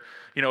or they're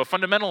a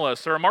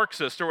fundamentalist or a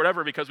Marxist or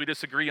whatever because we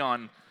disagree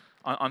on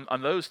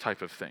those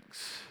type of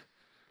things.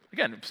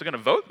 Again, I'm still going to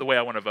vote the way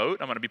I want to vote.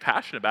 I'm going to be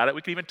passionate about it.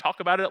 We can even talk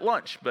about it at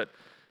lunch, but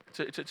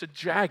it's a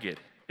jagged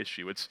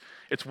issue.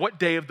 It's what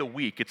day of the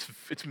week.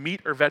 It's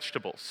meat or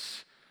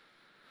vegetables.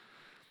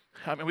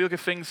 I mean, we look at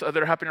things that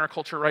are happening in our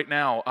culture right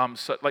now.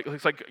 So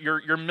it's like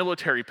your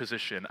military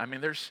position. I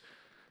mean, there's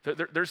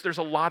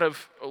a lot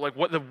of like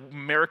what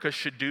America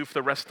should do for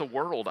the rest of the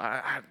world.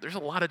 There's a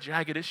lot of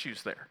jagged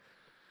issues there.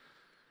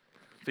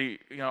 When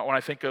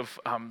I think of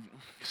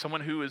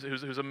someone who's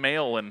a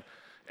male and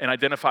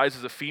identifies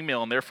as a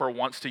female and therefore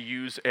wants to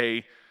use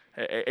a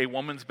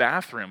woman's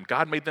bathroom,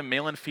 God made them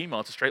male and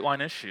female. It's a straight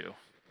line issue.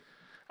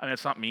 I mean,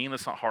 it's not mean,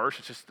 it's not harsh,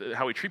 it's just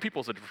how we treat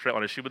people is a straight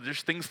line issue, but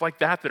there's things like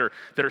that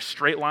are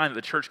straight line that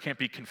the church can't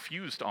be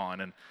confused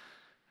on. And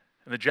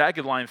the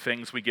jagged line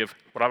things, we give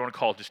what I want to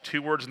call just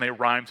two words and they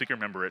rhyme so you can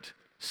remember it: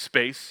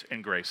 space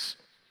and grace.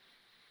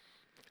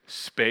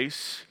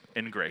 Space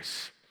and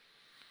grace.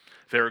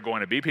 There are going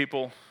to be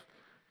people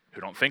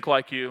who don't think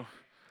like you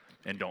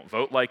and don't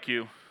vote like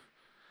you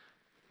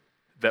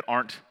that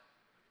aren't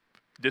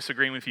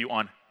disagreeing with you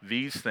on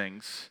these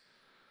things,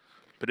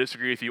 but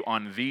disagree with you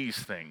on these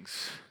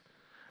things,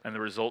 and the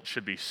result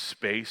should be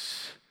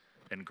space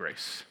and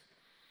grace.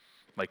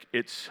 Like,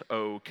 it's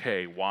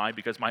okay. Why?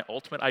 Because my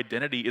ultimate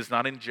identity is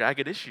not in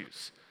jagged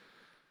issues.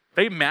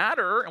 They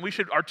matter, and we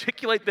should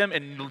articulate them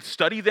and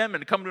study them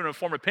and come to an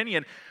informed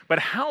opinion, but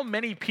how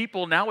many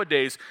people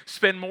nowadays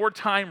spend more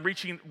time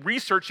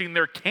researching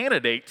their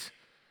candidate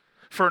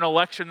for an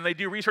election than they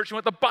do researching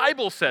what the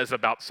Bible says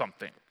about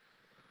something?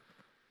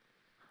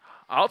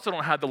 I also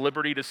don't have the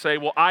liberty to say,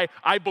 well,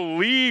 I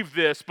believe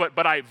this,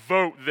 but I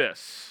vote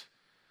this.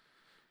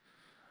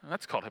 And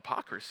that's called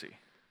hypocrisy.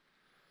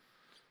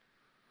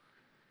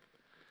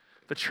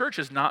 The church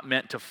is not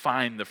meant to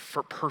find the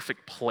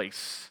perfect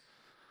place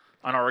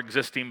on our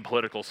existing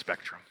political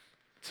spectrum.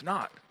 It's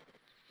not.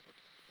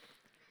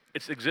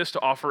 It exists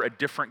to offer a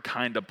different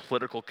kind of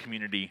political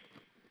community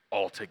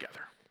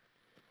altogether.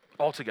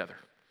 Altogether.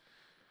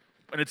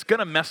 And it's going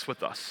to mess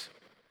with us.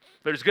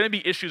 There's going to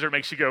be issues that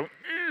makes you go,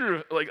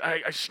 like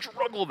I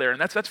struggle there,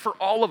 and that's for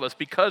all of us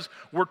because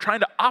we're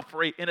trying to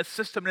operate in a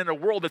system and in a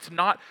world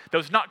that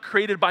was not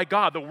created by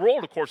God. The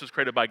world, of course, is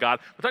created by God.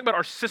 We're talking about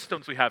our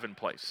systems we have in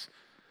place.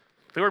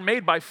 They were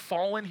made by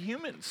fallen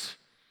humans,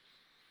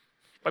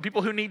 by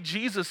people who need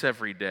Jesus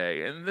every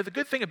day. And the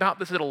good thing about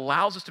this is it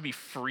allows us to be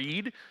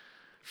freed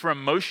from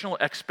emotional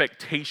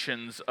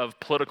expectations of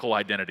political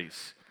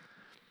identities.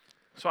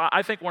 So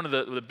I think one of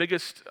the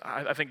biggest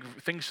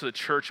things to the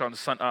church on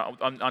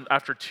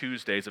after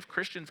Tuesdays, if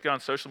Christians get on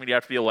social media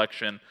after the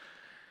election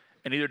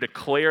and either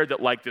declare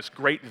that like this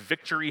great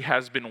victory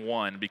has been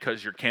won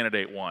because your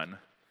candidate won,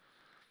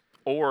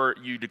 or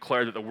you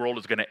declare that the world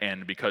is going to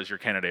end because your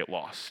candidate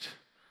lost.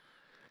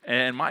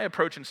 And my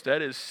approach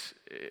instead is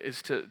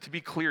to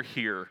be clear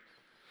here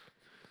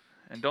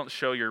and don't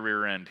show your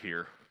rear end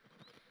here.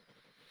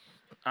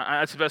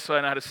 That's the best way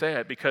I know how to say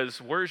it, because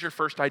where's your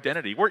first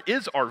identity? Where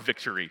is our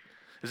victory?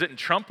 Is it in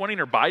Trump winning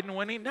or Biden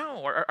winning?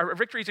 No, our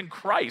victory is in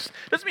Christ.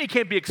 Doesn't mean you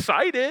can't be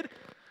excited.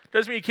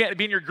 Doesn't mean you can't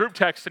be in your group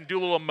text and do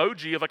a little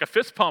emoji of like a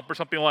fist pump or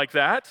something like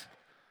that.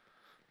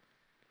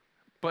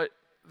 But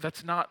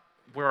that's not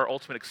where our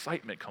ultimate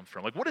excitement comes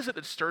from. Like, what is it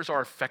that stirs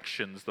our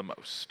affections the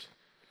most?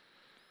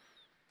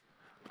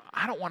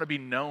 I don't want to be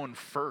known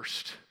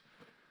first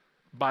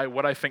by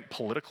what I think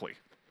politically.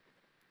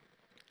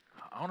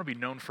 I want to be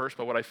known first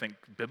by what I think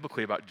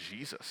biblically about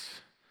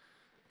Jesus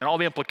and all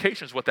the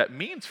implications of what that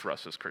means for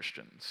us as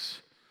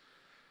Christians.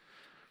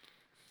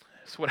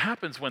 So what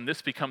happens when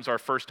this becomes our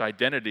first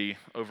identity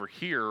over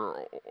here,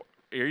 or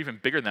even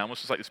bigger than that,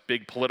 almost just like this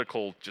big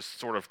political just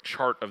sort of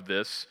chart of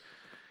this,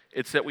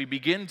 it's that we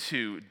begin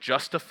to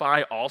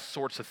justify all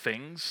sorts of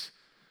things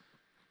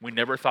we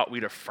never thought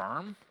we'd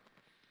affirm,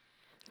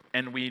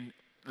 and we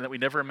that we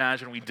never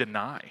imagine we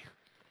deny,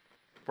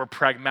 where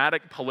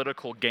pragmatic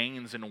political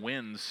gains and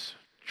wins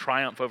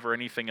triumph over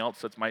anything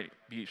else that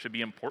should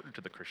be important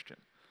to the Christian.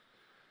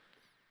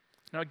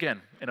 Now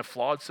again, in a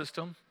flawed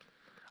system,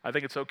 I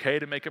think it's okay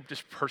to make a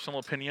just personal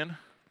opinion.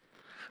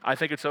 I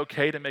think it's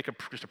okay to make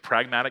just a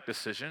pragmatic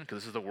decision, because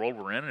this is the world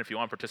we're in, and if you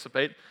want to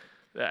participate,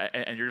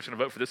 and you're just going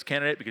to vote for this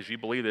candidate because you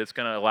believe that it's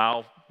going to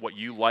allow what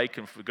you like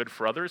and good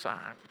for others,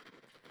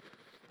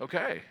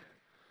 okay.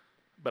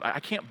 But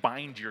I can't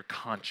bind your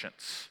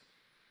conscience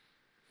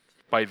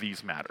by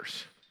these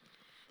matters.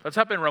 That's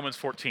happened in Romans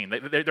 14.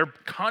 Their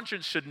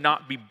conscience should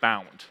not be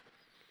bound.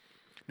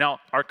 Now,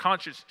 our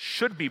conscience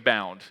should be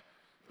bound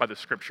by the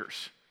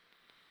Scriptures.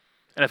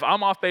 And if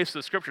I'm off base of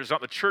the Scriptures, it's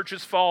not the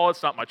church's fault,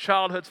 it's not my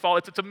childhood's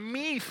fault, it's a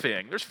me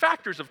thing. There's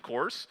factors, of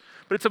course,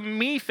 but it's a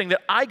me thing that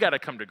I got to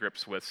come to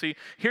grips with. See,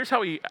 here's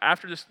how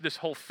after this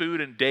whole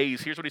food and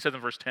days, here's what he says in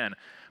verse 10.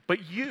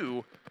 But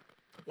you,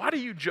 why do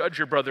you judge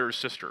your brother or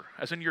sister,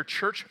 as in your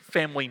church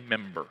family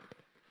member?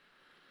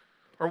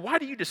 Or why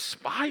do you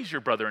despise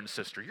your brother and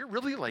sister? You're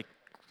really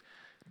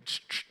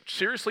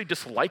seriously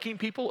disliking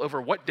people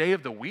over what day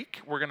of the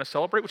week we're going to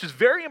celebrate, which is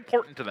very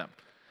important to them.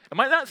 It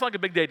might not sound like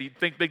a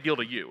big deal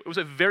to you. It was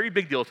a very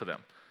big deal to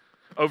them.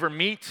 Over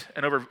meat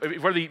and over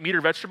whether they eat meat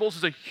or vegetables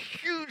is a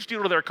huge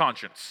deal to their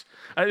conscience.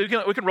 We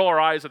can roll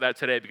our eyes at that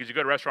today because you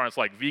go to a restaurant, it's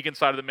like vegan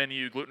side of the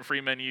menu, gluten-free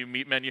menu,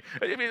 meat menu.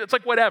 I mean, it's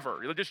like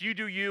whatever. Just you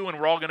do you, and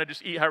we're all going to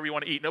just eat however you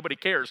want to eat. Nobody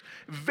cares.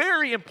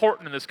 Very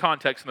important in this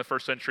context in the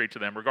first century to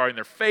them regarding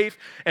their faith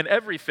and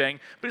everything.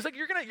 But he's like,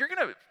 you're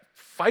gonna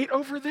fight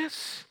over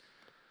this?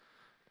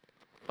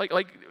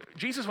 Like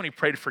Jesus, when he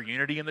prayed for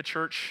unity in the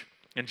church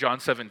in John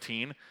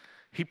 17,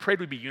 he prayed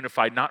we'd be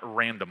unified not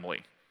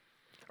randomly,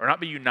 or not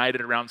be united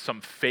around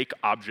some fake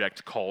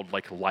object called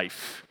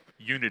life,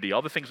 unity,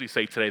 all the things we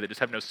say today that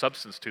just have no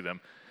substance to them.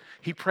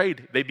 He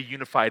prayed they'd be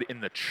unified in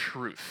the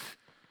truth.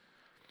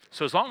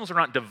 So as long as we're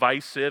not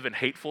divisive and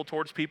hateful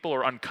towards people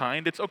or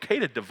unkind, it's okay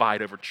to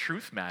divide over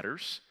truth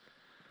matters.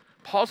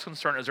 Paul's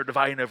concern is they're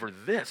dividing over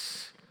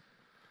this.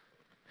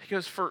 He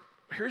goes,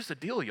 here's the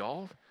deal,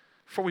 y'all.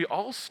 For we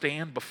all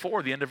stand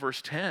before the end of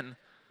verse 10.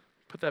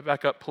 Put that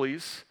back up,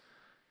 please.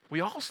 We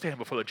all stand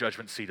before the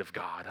judgment seat of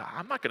God.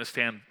 I'm not going to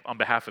stand on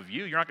behalf of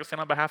you. You're not going to stand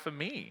on behalf of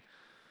me.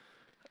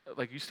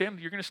 You're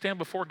going to stand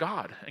before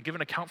God and give an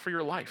account for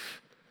your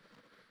life.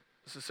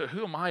 So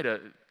who am I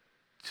to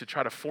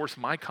try to force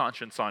my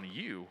conscience on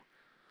you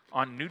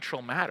on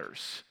neutral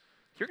matters?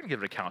 You're going to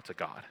give an account to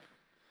God.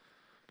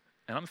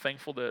 And I'm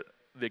thankful that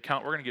the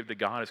account we're going to give to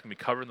God is going to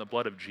be covered in the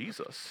blood of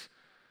Jesus.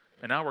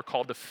 And now we're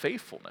called to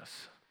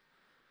faithfulness.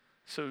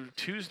 So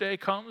Tuesday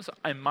comes,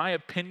 in my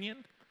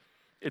opinion,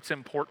 it's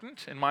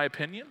important, in my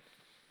opinion.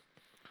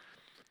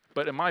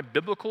 But in my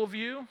biblical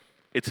view,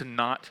 it's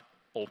not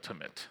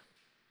ultimate.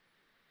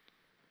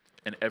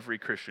 And every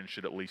Christian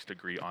should at least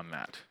agree on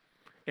that.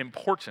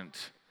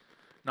 Important,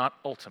 not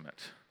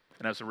ultimate.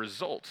 And as a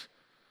result,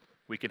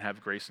 we can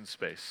have grace and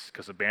space,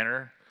 because the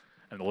banner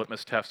and the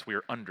litmus test we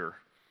are under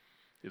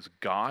is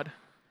God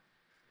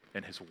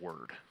and His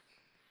Word.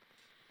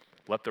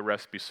 Let the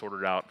rest be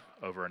sorted out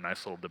over a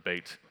nice little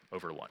debate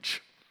over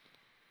lunch.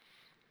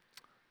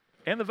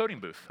 And the voting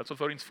booth. That's what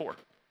voting's for.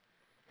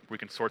 We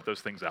can sort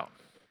those things out.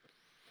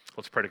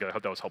 Let's pray together. I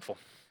hope that was helpful.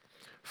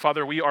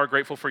 Father, we are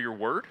grateful for your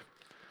word.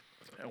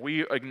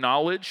 We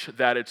acknowledge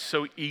that it's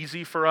so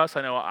easy for us.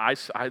 I know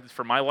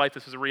for my life,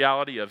 this is a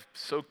reality of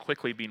so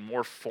quickly being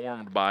more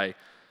formed by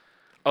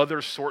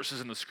other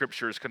sources in the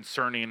scriptures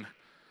concerning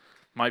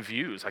my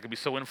views. I can be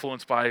so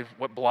influenced by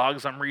what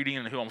blogs I'm reading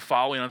and who I'm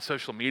following on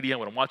social media,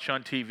 what I'm watching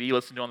on TV,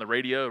 listening to on the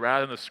radio,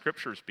 rather than the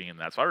scriptures being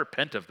that. So I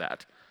repent of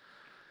that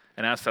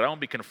and ask that I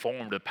don't be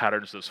conformed to the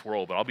patterns of this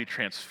world, but I'll be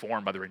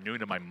transformed by the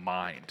renewing of my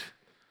mind,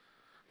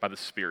 by the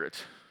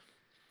Spirit.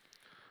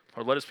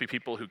 Lord, let us be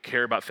people who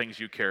care about things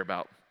you care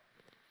about.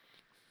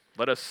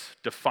 Let us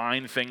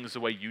define things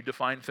the way you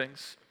define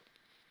things.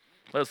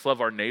 Let us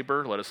love our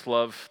neighbor. Let us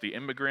love the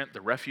immigrant,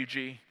 the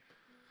refugee,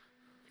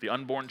 the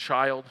unborn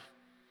child,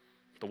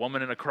 the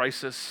woman in a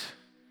crisis.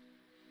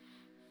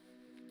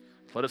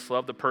 Let us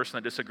love the person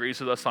that disagrees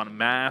with us on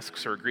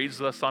masks or agrees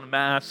with us on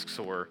masks,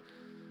 or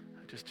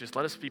just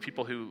let us be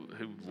people who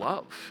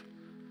love.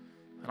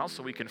 And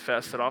also we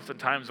confess that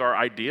oftentimes our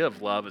idea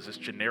of love is this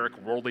generic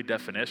worldly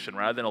definition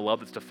rather than a love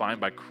that's defined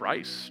by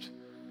Christ,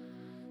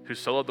 who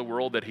so loved the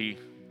world that he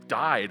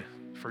died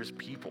for his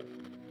people.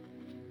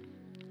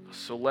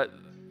 So let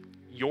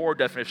your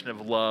definition of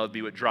love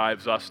be what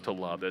drives us to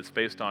love, that it's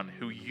based on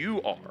who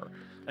you are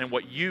and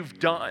what you've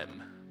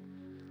done,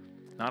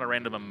 not a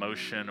random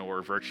emotion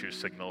or virtue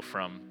signal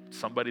from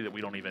somebody that we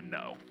don't even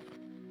know.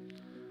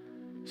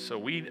 So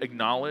we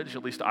acknowledge,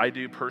 at least I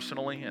do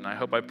personally, and I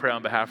hope I pray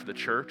on behalf of the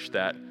church,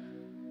 that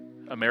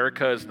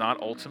America is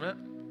not ultimate,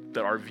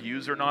 that our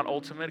views are not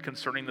ultimate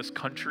concerning this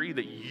country,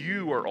 that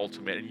you are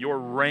ultimate and your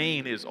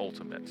reign is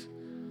ultimate.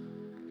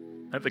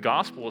 And that the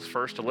gospel was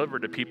first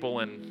delivered to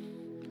people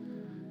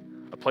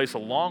in a place a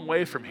long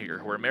way from here,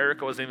 where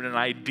America wasn't even an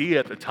idea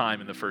at the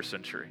time in the first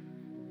century.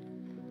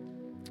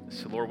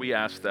 So Lord, we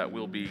ask that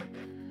we'll be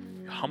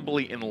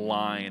humbly in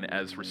line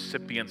as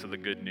recipients of the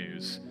good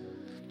news,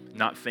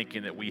 not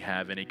thinking that we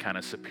have any kind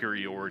of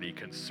superiority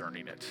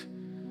concerning it.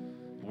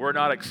 We're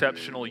not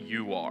exceptional,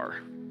 you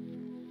are.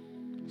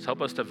 So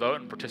help us to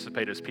vote and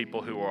participate as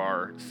people who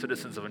are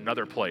citizens of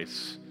another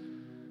place,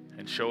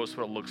 and show us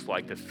what it looks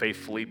like to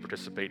faithfully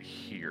participate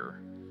here.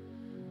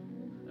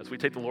 As we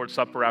take the Lord's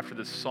Supper after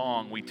this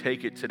song, we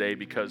take it today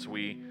because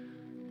we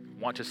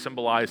want to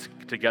symbolize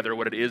together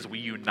what it is we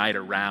unite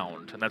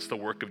around, and that's the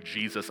work of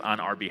Jesus on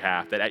our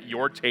behalf, that at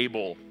your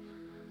table,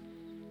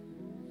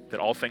 that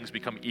all things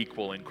become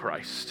equal in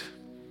Christ.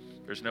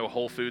 There's no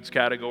Whole Foods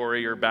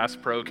category or Bass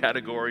Pro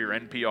category or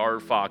NPR or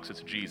Fox,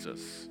 it's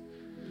Jesus.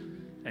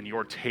 And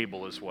your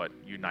table is what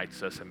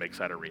unites us and makes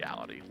that a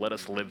reality. Let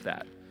us live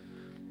that.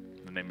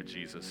 In the name of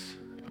Jesus,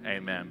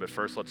 amen. But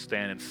first, let's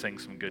stand and sing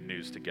some good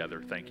news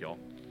together. Thank you all.